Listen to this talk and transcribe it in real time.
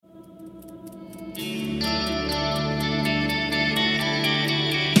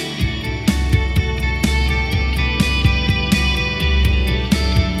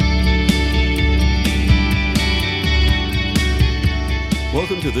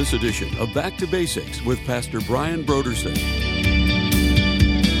to this edition of Back to Basics with Pastor Brian Brodersen.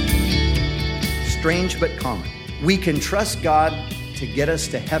 Strange but common. We can trust God to get us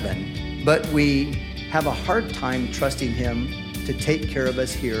to heaven, but we have a hard time trusting Him to take care of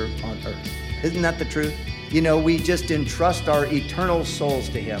us here on earth. Isn't that the truth? You know, we just entrust our eternal souls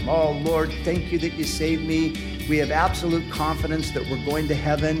to Him. Oh, Lord, thank you that you saved me. We have absolute confidence that we're going to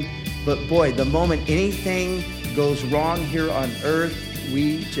heaven. But boy, the moment anything goes wrong here on earth,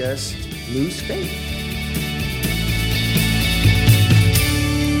 we just lose faith.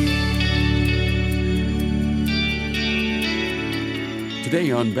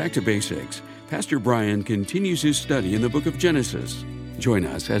 Today on Back to Basics, Pastor Brian continues his study in the book of Genesis. Join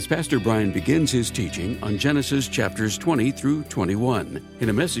us as Pastor Brian begins his teaching on Genesis chapters 20 through 21 in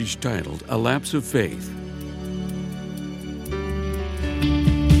a message titled, A Lapse of Faith.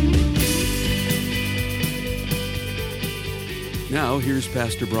 Now, here's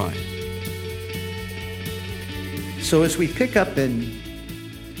Pastor Brian. So as we pick up in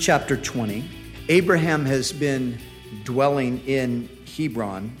chapter 20, Abraham has been dwelling in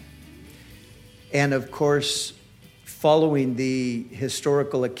Hebron. And of course, following the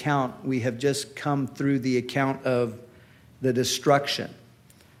historical account, we have just come through the account of the destruction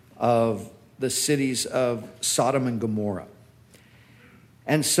of the cities of Sodom and Gomorrah.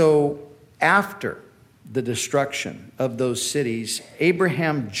 And so after the destruction of those cities,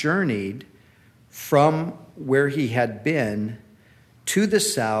 Abraham journeyed from where he had been to the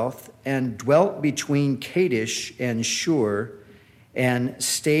south and dwelt between Kadesh and Shur and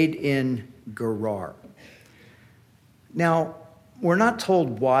stayed in Gerar. Now, we're not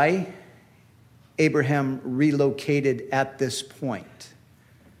told why Abraham relocated at this point.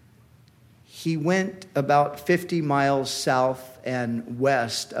 He went about 50 miles south and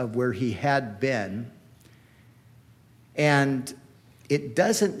west of where he had been. And it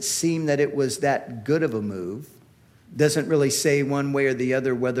doesn't seem that it was that good of a move. Doesn't really say one way or the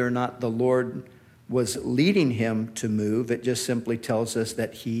other whether or not the Lord was leading him to move. It just simply tells us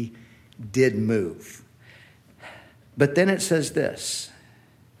that he did move. But then it says this,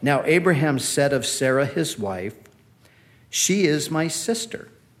 Now Abraham said of Sarah his wife, She is my sister.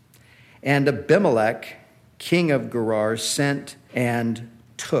 And Abimelech, king of Gerar, sent and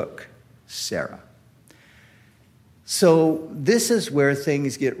took Sarah. So this is where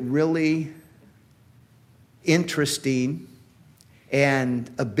things get really interesting and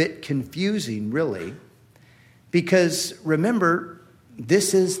a bit confusing, really. Because remember,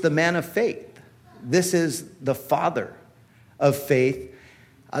 this is the man of faith. This is the father of faith.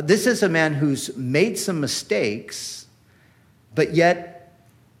 This is a man who's made some mistakes, but yet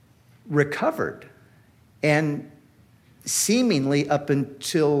recovered. And seemingly up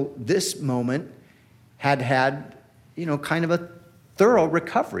until this moment had kind of a thorough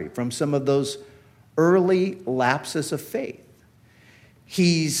recovery from some of those early lapses of faith.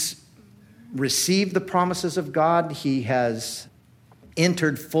 He's received the promises of God. He has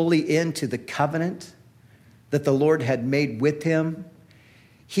entered fully into the covenant that the Lord had made with him.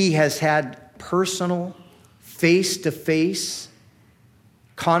 He has had personal, face-to-face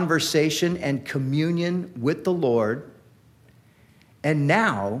conversation and communion with the Lord. And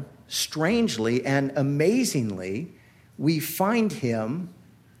now, strangely and amazingly, we find him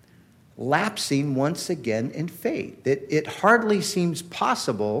lapsing once again in faith. It hardly seems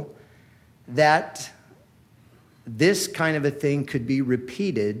possible that this kind of a thing could be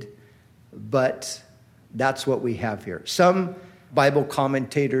repeated, but that's what we have here. Some Bible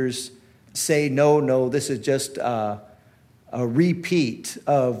commentators say, no, this is just a repeat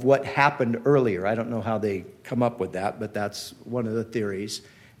of what happened earlier. I don't know how they come up with that, but that's one of the theories.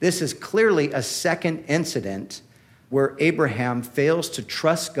 This is clearly a second incident where Abraham fails to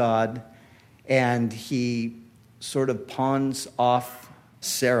trust God and he sort of pawns off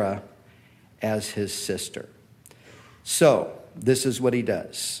Sarah as his sister. So, this is what he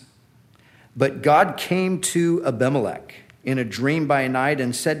does. But God came to Abimelech in a dream by night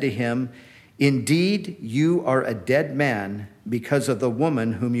and said to him, Indeed, you are a dead man because of the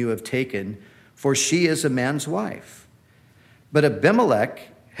woman whom you have taken, for she is a man's wife. But Abimelech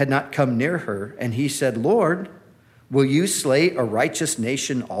had not come near her, and he said, Lord, will you slay a righteous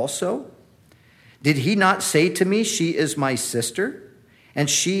nation also? Did he not say to me, She is my sister? And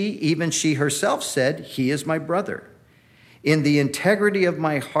even she herself said, He is my brother. In the integrity of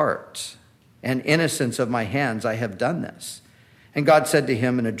my heart and innocence of my hands, I have done this. And God said to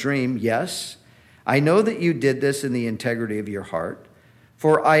him in a dream, Yes, I know that you did this in the integrity of your heart,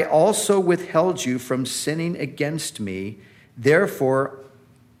 for I also withheld you from sinning against me. Therefore,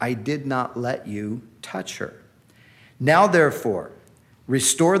 I did not let you touch her. Now, therefore,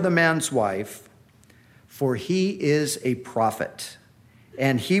 Restore the man's wife, for he is a prophet,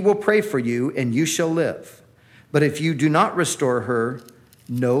 and he will pray for you, and you shall live. But if you do not restore her,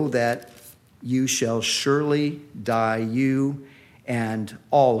 know that you shall surely die, you and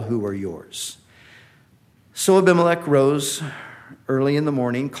all who are yours." So Abimelech rose early in the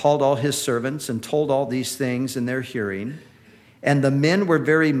morning, called all his servants, and told all these things in their hearing. And the men were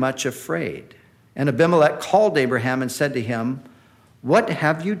very much afraid. And Abimelech called Abraham and said to him, "What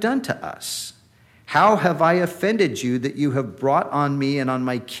have you done to us? How have I offended you that you have brought on me and on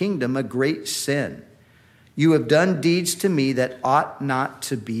my kingdom a great sin? You have done deeds to me that ought not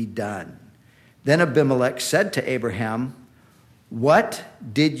to be done." Then Abimelech said to Abraham, "What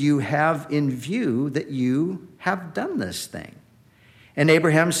did you have in view that you have done this thing?" And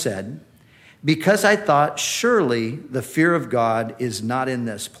Abraham said, "Because I thought, surely the fear of God is not in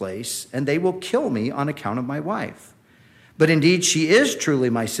this place, and they will kill me on account of my wife. But indeed, she is truly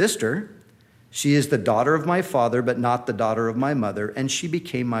my sister. She is the daughter of my father, but not the daughter of my mother, and she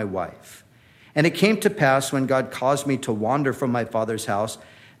became my wife. And it came to pass when God caused me to wander from my father's house,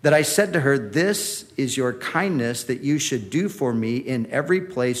 that I said to her, 'This is your kindness that you should do for me in every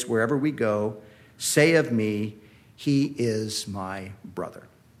place wherever we go. Say of me, he is my brother.'"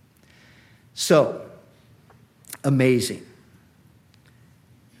 So, amazing.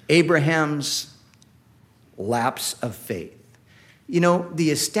 Abraham's lapse of faith. You know, the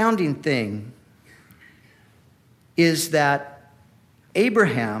astounding thing is that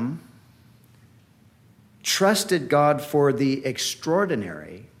Abraham trusted God for the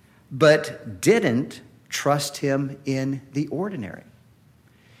extraordinary, but didn't trust him in the ordinary.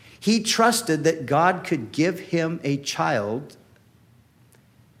 He trusted that God could give him a child,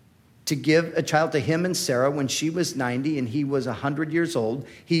 to give a child to him and Sarah when she was 90 and he was 100 years old.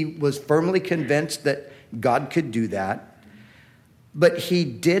 He was firmly convinced that God could do that, but he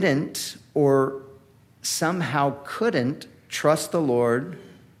didn't, or somehow couldn't, trust the Lord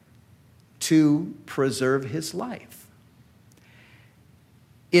to preserve his life.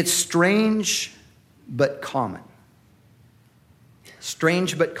 It's strange but common.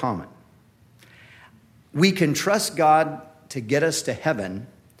 Strange but common. We can trust God to get us to heaven,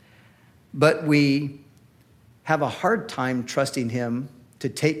 but we have a hard time trusting him to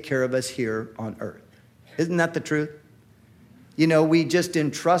take care of us here on earth. Isn't that the truth? You know, we just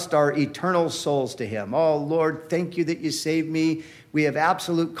entrust our eternal souls to him. "Oh, Lord, thank you that you saved me." We have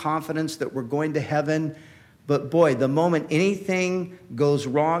absolute confidence that we're going to heaven. But boy, the moment anything goes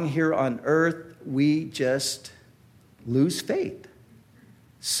wrong here on earth, we just lose faith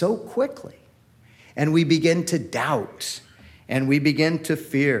so quickly. And we begin to doubt, and we begin to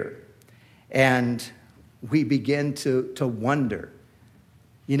fear, and we begin to wonder,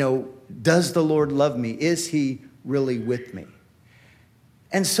 you know, does the Lord love me? Is he really with me?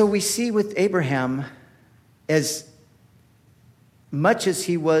 And so we see with Abraham, as much as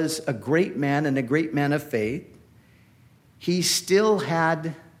he was a great man and a great man of faith, he still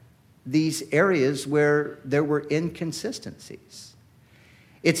had these areas where there were inconsistencies.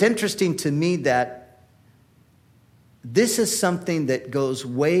 It's interesting to me that this is something that goes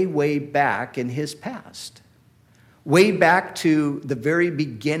way, way back in his past, way back to the very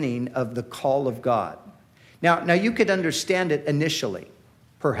beginning of the call of God. Now you could understand it initially,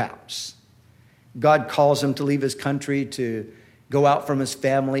 perhaps. God calls him to leave his country, to go out from his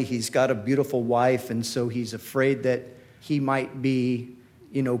family. He's got a beautiful wife, and so he's afraid that he might be,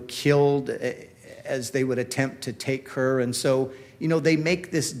 killed as they would attempt to take her. And so, they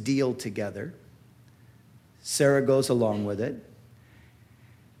make this deal together. Sarah goes along with it.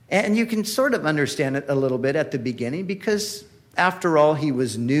 And you can sort of understand it a little bit at the beginning, because after all, he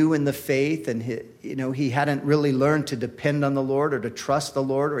was new in the faith, and he hadn't really learned to depend on the Lord or to trust the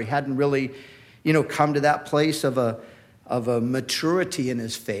Lord, or he hadn't really, come to that place of a maturity in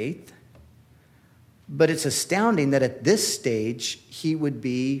his faith. But it's astounding that at this stage, he would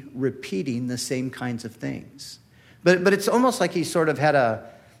be repeating the same kinds of things. But it's almost like he sort of had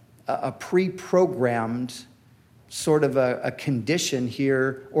a pre-programmed sort of a condition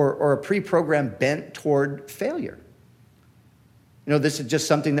here, or a pre-programmed bent toward failure. This is just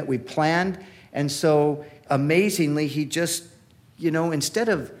something that we planned. And so amazingly, he just, instead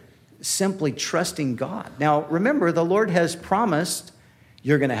of simply trusting God. Now, remember, the Lord has promised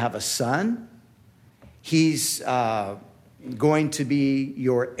you're going to have a son. He's going to be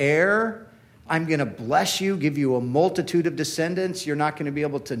your heir. I'm going to bless you, give you a multitude of descendants. You're not going to be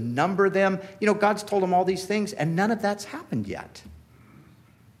able to number them. God's told him all these things, and none of that's happened yet.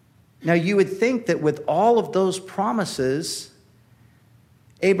 Now, you would think that with all of those promises,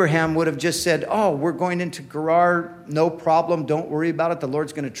 Abraham would have just said, oh, we're going into Gerar, no problem, don't worry about it. The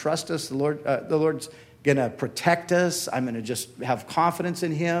Lord's going to trust us. The Lord's going to protect us. I'm going to just have confidence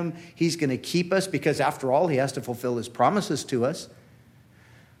in him. He's going to keep us because after all, he has to fulfill his promises to us.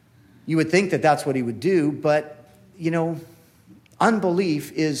 You would think that that's what he would do, but,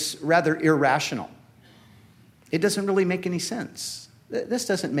 unbelief is rather irrational. It doesn't really make any sense. This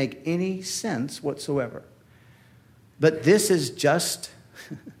doesn't make any sense whatsoever. But this is just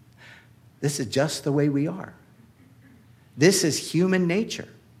the way we are. This is human nature.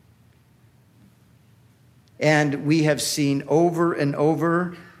 And we have seen over and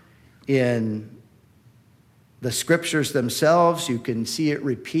over in the scriptures themselves. You can see it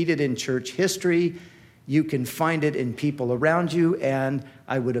repeated in church history. You can find it in people around you. And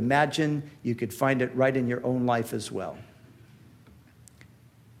I would imagine you could find it right in your own life as well.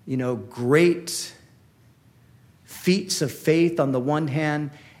 Great feats of faith on the one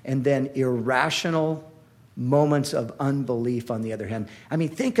hand, and then irrational moments of unbelief on the other hand. I mean,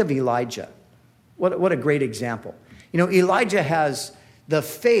 think of Elijah. What a great example. Elijah has the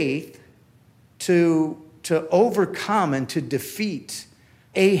faith to overcome and to defeat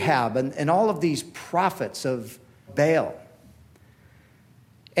Ahab and all of these prophets of Baal.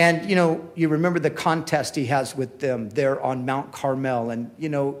 And, you remember the contest he has with them there on Mount Carmel. And,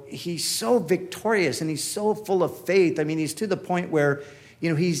 he's so victorious and he's so full of faith. I mean, he's to the point where,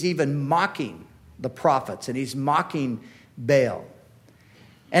 he's even mocking the prophets and he's mocking Baal.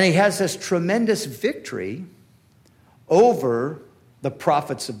 And he has this tremendous victory over the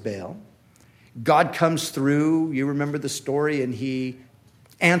prophets of Baal. God comes through, you remember the story, and he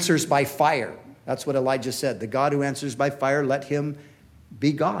answers by fire. That's what Elijah said. The God who answers by fire, let him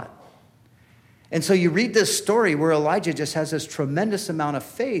be God. And so you read this story where Elijah just has this tremendous amount of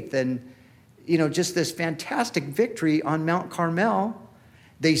faith and, just this fantastic victory on Mount Carmel.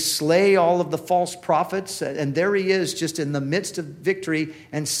 They slay all of the false prophets, and there he is just in the midst of victory,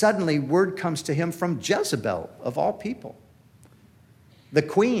 and suddenly word comes to him from Jezebel, of all people, the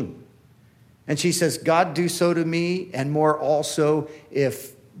queen. And she says, God, do so to me, and more also,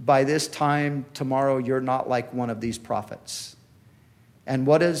 if by this time tomorrow you're not like one of these prophets. And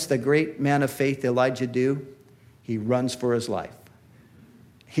what does the great man of faith Elijah do? He runs for his life.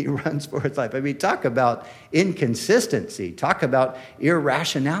 He runs for his life. I mean, talk about inconsistency. Talk about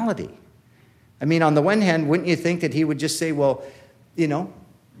irrationality. I mean, on the one hand, wouldn't you think that he would just say, well,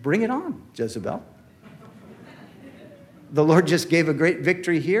 bring it on, Jezebel. The Lord just gave a great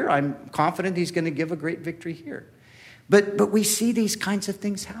victory here. I'm confident he's going to give a great victory here. But we see these kinds of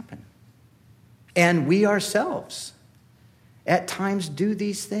things happen. And we ourselves at times do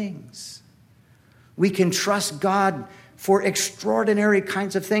these things. We can trust God for extraordinary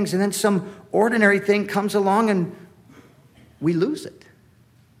kinds of things, and then some ordinary thing comes along and we lose it.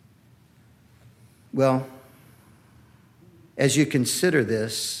 Well, as you consider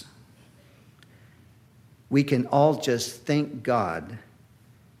this, we can all just thank God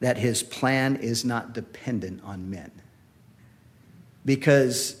that his plan is not dependent on men.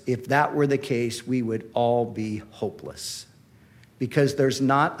 Because if that were the case, we would all be hopeless. Because there's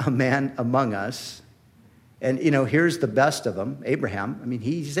not a man among us. And, here's the best of them, Abraham. I mean,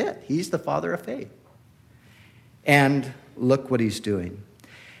 he's it. He's the father of faith. And look what he's doing.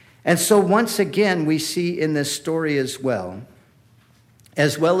 And so once again, we see in this story as well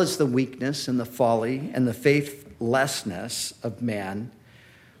as the weakness and the folly and the faithlessness of man,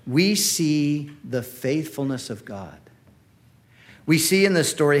 we see the faithfulness of God. We see in this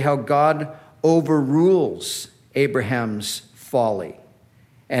story how God overrules Abraham's folly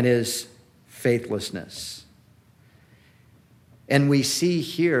and his faithlessness. And we see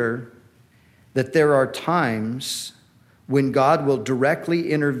here that there are times when God will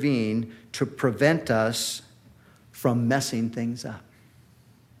directly intervene to prevent us from messing things up.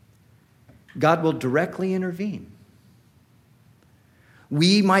 God will directly intervene.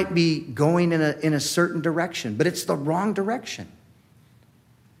 We might be going in a certain direction, but it's the wrong direction.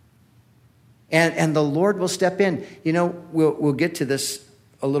 And the Lord will step in. We'll get to this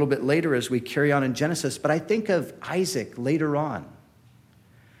a little bit later as we carry on in Genesis, but I think of Isaac later on.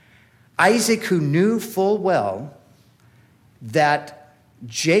 Isaac, who knew full well that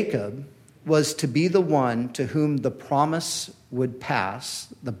Jacob was to be the one to whom the promise would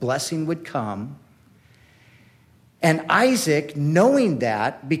pass, the blessing would come. And Isaac, knowing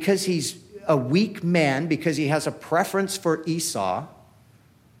that, because he's a weak man, because he has a preference for Esau,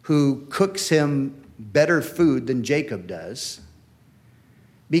 who cooks him better food than Jacob does,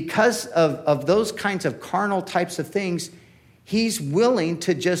 because of those kinds of carnal types of things, he's willing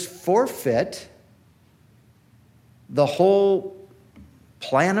to just forfeit the whole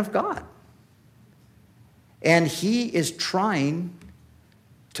plan of God. And he is trying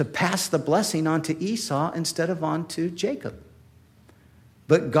to pass the blessing on to Esau instead of on to Jacob.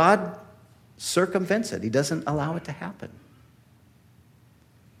 But God circumvents it. He doesn't allow it to happen.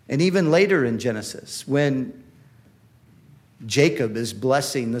 And even later in Genesis, when Jacob is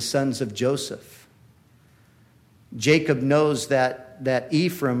blessing the sons of Joseph, Jacob knows that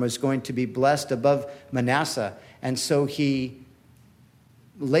Ephraim is going to be blessed above Manasseh. And so he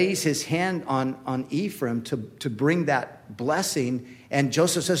lays his hand on Ephraim to bring that blessing. And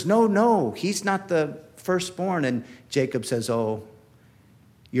Joseph says, no, he's not the firstborn. And Jacob says, oh,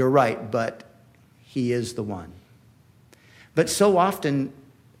 you're right, but he is the one. But so often,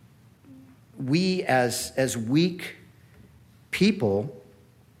 we as weak people,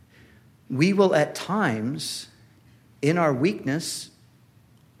 we will at times, in our weakness,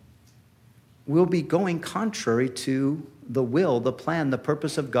 we'll be going contrary to the will, the plan, the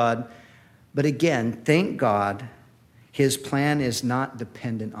purpose of God. But again, thank God, his plan is not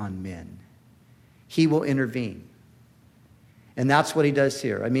dependent on men. He will intervene. And that's what he does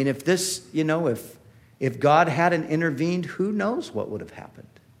here. I mean, if God hadn't intervened, who knows what would have happened?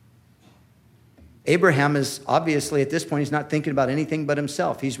 Abraham is obviously, at this point, he's not thinking about anything but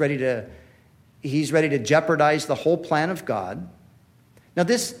himself. He's ready to jeopardize the whole plan of God. Now,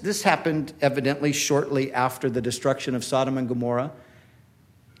 this happened evidently shortly after the destruction of Sodom and Gomorrah.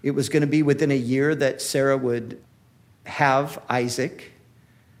 It was going to be within a year that Sarah would have Isaac.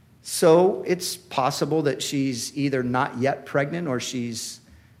 So it's possible that she's either not yet pregnant or she's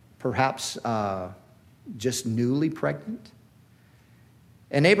perhaps just newly pregnant.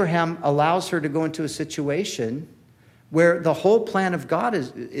 And Abraham allows her to go into a situation where the whole plan of God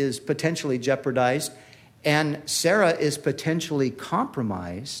is potentially jeopardized and Sarah is potentially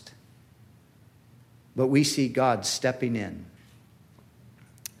compromised. But we see God stepping in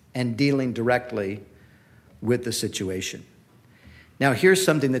and dealing directly with the situation. Now, here's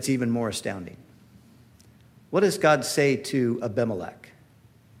something that's even more astounding. What does God say to Abimelech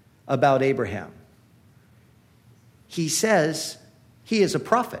about Abraham? He says he is a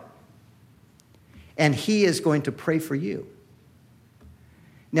prophet, and he is going to pray for you.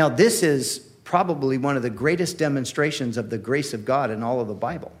 Now, this is probably one of the greatest demonstrations of the grace of God in all of the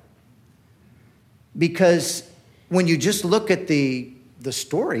Bible. Because when you just look at the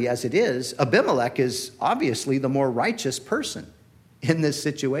story as it is, Abimelech is obviously the more righteous person in this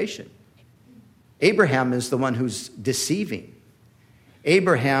situation. Abraham is the one who's deceiving.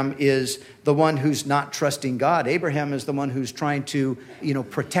 Abraham is the one who's not trusting God. Abraham is the one who's trying to,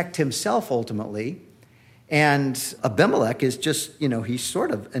 protect himself ultimately. And Abimelech is just, he's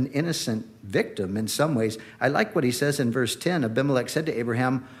sort of an innocent victim in some ways. I like what he says in verse 10. Abimelech said to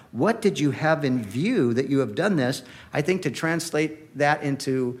Abraham, "What did you have in view that you have done this?" I think to translate that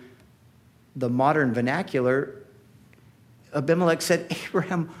into the modern vernacular, Abimelech said,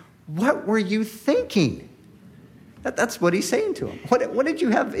 "Abraham, what were you thinking?" That's what he's saying to him. What did you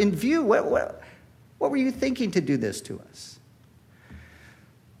have in view? What were you thinking to do this to us?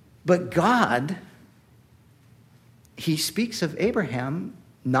 But God, he speaks of Abraham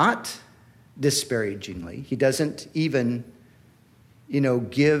not disparagingly. He doesn't even,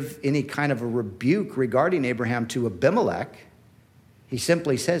 give any kind of a rebuke regarding Abraham to Abimelech. He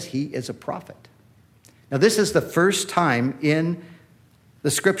simply says he is a prophet. Now, this is the first time in the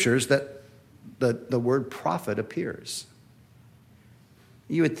scriptures that the word prophet appears.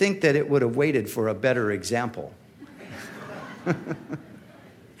 You would think that it would have waited for a better example.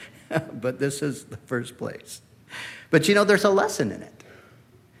 But this is the first place. But there's a lesson in it.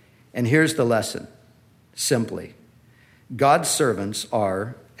 And here's the lesson. Simply, God's servants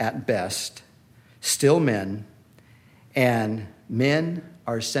are, at best, still men, and men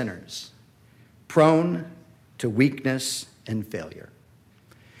are sinners, prone to weakness and failure.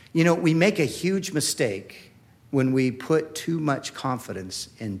 We make a huge mistake when we put too much confidence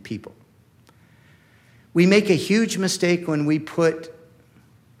in people. We make a huge mistake when we put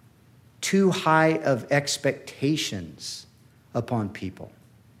too high of expectations upon people.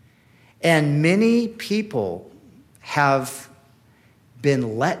 And many people have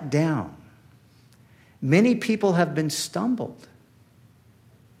been let down. Many people have been stumbled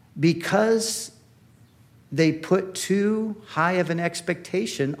because they put too high of an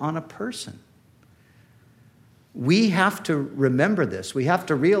expectation on a person. We have to remember this. We have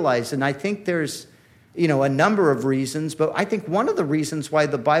to realize, and I think there's, a number of reasons, but I think one of the reasons why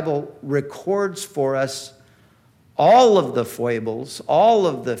the Bible records for us all of the foibles, all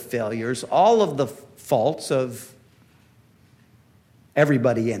of the failures, all of the faults of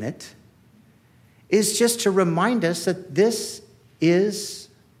everybody in it is just to remind us that this is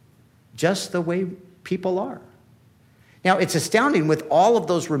just the way people are. Now, it's astounding with all of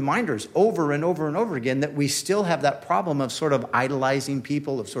those reminders over and over and over again that we still have that problem of sort of idolizing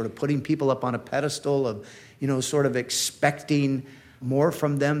people, of sort of putting people up on a pedestal, of, sort of expecting more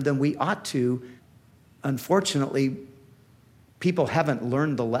from them than we ought to. Unfortunately, people haven't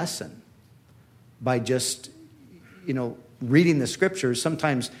learned the lesson by just, reading the scriptures.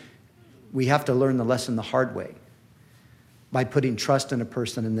 Sometimes we have to learn the lesson the hard way by putting trust in a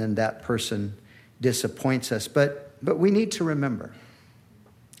person and then that person disappoints us. But we need to remember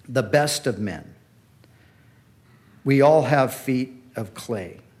the best of men. We all have feet of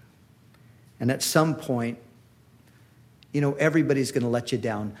clay. And at some point, everybody's going to let you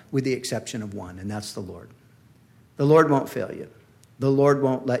down with the exception of one, and that's the Lord. The Lord won't fail you. The Lord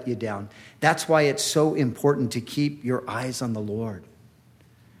won't let you down. That's why it's so important to keep your eyes on the Lord.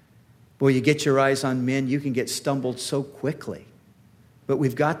 Boy, you get your eyes on men, you can get stumbled so quickly. But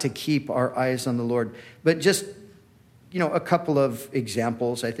we've got to keep our eyes on the Lord. But just, a couple of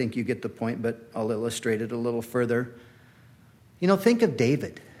examples. I think you get the point, but I'll illustrate it a little further. Think of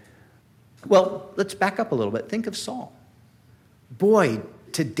David. Well, let's back up a little bit. Think of Saul. Boy,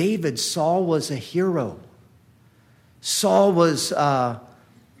 to David, Saul was a hero. Saul was, the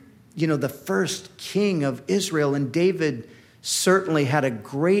first king of Israel, and David certainly had a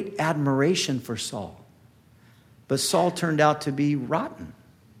great admiration for Saul. But Saul turned out to be rotten.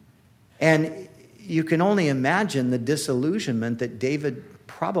 And you can only imagine the disillusionment that David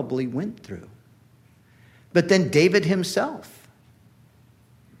probably went through. But then David himself.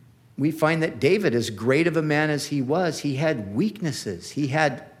 We find that David, as great of a man as he was, he had weaknesses. He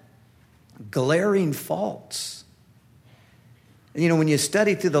had glaring faults. When you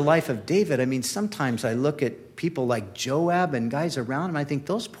study through the life of David, sometimes I look at people like Joab and guys around him, I think,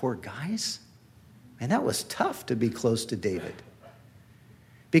 those poor guys. And that was tough to be close to David.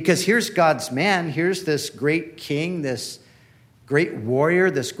 Because here's God's man, here's this great king, this great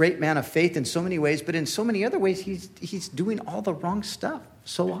warrior, this great man of faith in so many ways, but in so many other ways, he's doing all the wrong stuff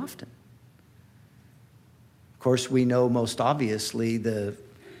so often. Of course, we know most obviously the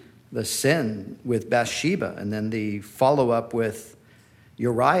sin with Bathsheba and then the follow-up with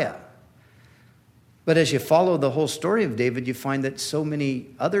Uriah. But as you follow the whole story of David, you find that so many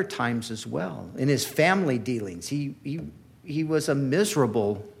other times as well. In his family dealings, he was a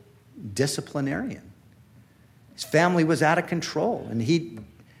miserable disciplinarian. His family was out of control, and he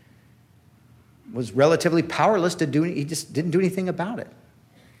was relatively powerless to do. He just didn't do anything about it.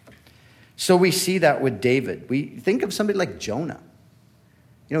 So we see that with David. We think of somebody like Jonah.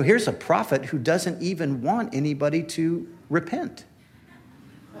 Here's a prophet who doesn't even want anybody to repent.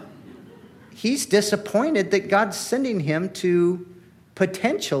 He's disappointed that God's sending him to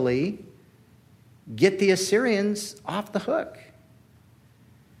potentially get the Assyrians off the hook.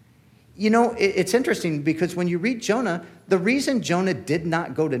 It's interesting because when you read Jonah, the reason Jonah did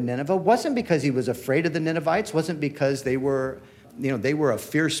not go to Nineveh wasn't because he was afraid of the Ninevites, wasn't because they were a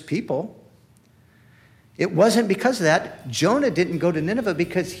fierce people. It wasn't because of that. Jonah didn't go to Nineveh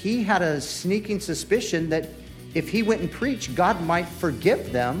because he had a sneaking suspicion that if he went and preached, God might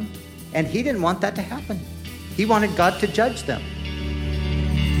forgive them, and he didn't want that to happen. He wanted God to judge them.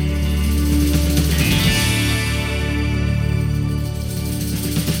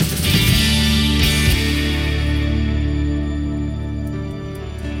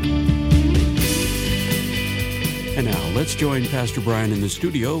 And now, let's join Pastor Brian in the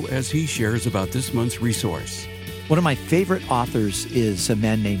studio as he shares about this month's resource. One of my favorite authors is a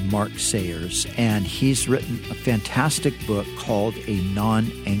man named Mark Sayers, and he's written a fantastic book called A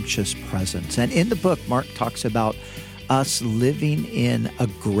Non-Anxious Presence. And in the book, Mark talks about us living in a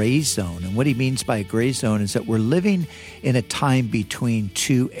gray zone. And what he means by a gray zone is that we're living in a time between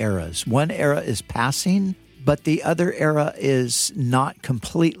two eras. One era is passing, but the other era is not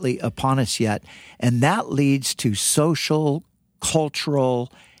completely upon us yet. And that leads to social,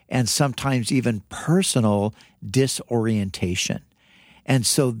 cultural, and sometimes even personal disorientation. And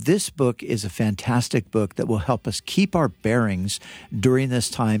so this book is a fantastic book that will help us keep our bearings during this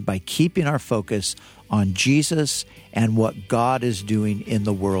time by keeping our focus on Jesus and what God is doing in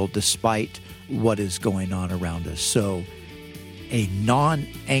the world despite what is going on around us. So A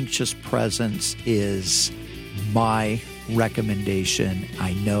Non-Anxious Presence is my recommendation.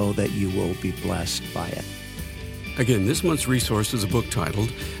 I know that you will be blessed by it. Again, this month's resource is a book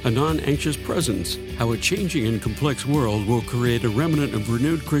titled A Non-Anxious Presence, How a Changing and Complex World Will Create a Remnant of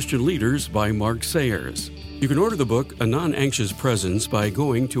Renewed Christian Leaders by Mark Sayers. You can order the book A Non-Anxious Presence by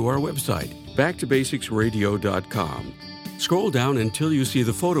going to our website, backtobasicsradio.com. Scroll down until you see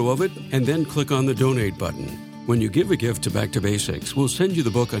the photo of it and then click on the donate button. When you give a gift to Back to Basics, we'll send you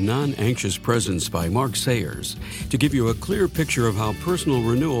the book A Non-Anxious Presence by Mark Sayers to give you a clear picture of how personal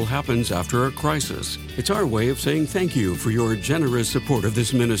renewal happens after a crisis. It's our way of saying thank you for your generous support of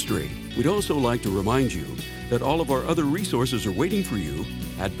this ministry. We'd also like to remind you that all of our other resources are waiting for you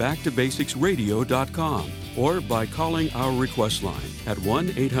at backtobasicsradio.com or by calling our request line at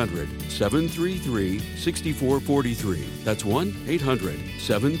 1-800-733-6443. That's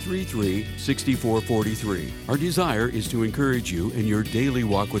 1-800-733-6443. Our desire is to encourage you in your daily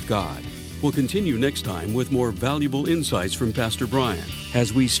walk with God. We'll continue next time with more valuable insights from Pastor Brian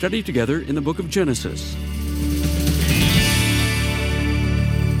as we study together in the book of Genesis.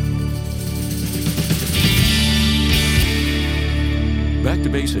 Back to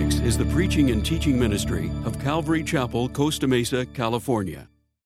Basics is the preaching and teaching ministry of Calvary Chapel, Costa Mesa, California.